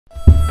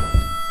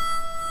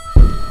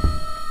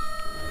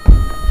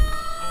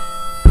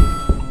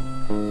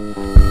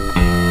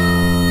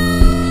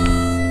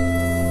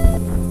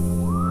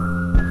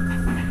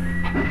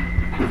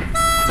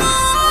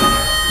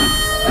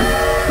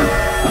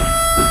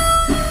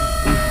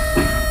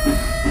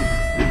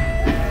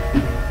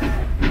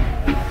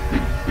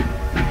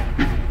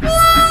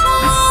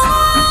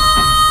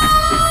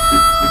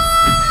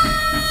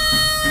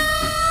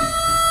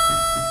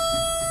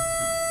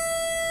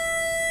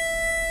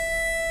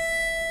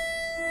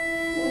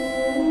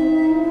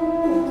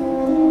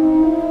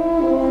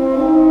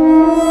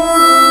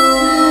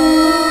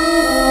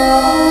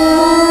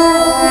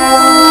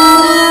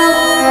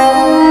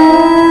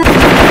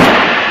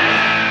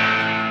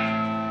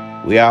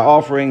are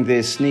offering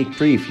this sneak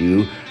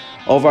preview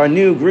of our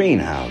new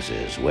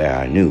greenhouses where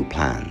our new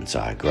plants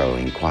are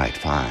growing quite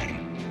fine.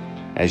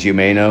 As you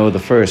may know, the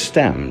first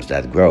stems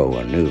that grow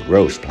on new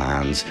rose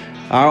plants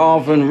are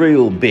often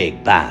real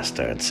big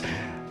bastards.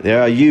 They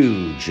are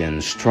huge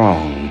and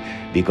strong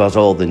because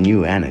all the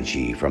new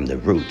energy from the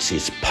roots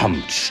is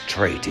pumped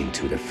straight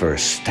into the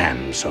first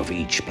stems of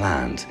each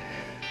plant.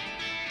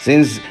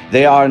 Since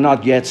they are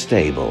not yet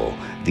stable,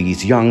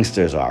 these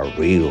youngsters are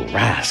real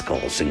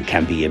rascals and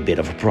can be a bit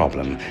of a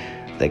problem.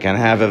 They can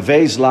have a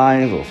vase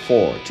life of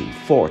 4 to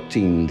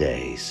 14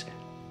 days.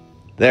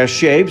 Their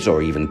shapes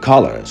or even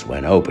colors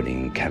when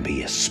opening can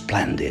be a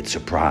splendid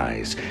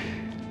surprise.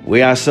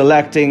 We are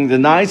selecting the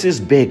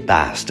nicest big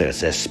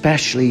bastards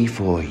especially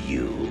for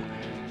you.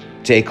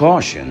 Take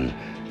caution,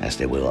 as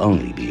they will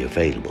only be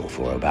available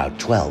for about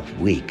 12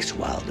 weeks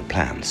while the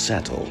plants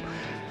settle.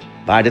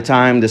 By the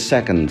time the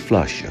second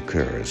flush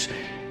occurs,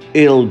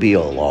 it'll be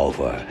all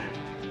over,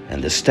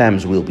 and the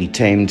stems will be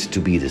tamed to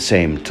be the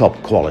same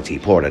top-quality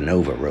Porta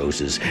Nova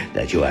roses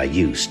that you are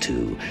used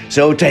to.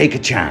 So take a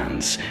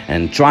chance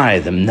and try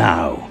them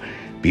now,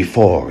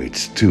 before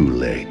it's too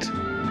late.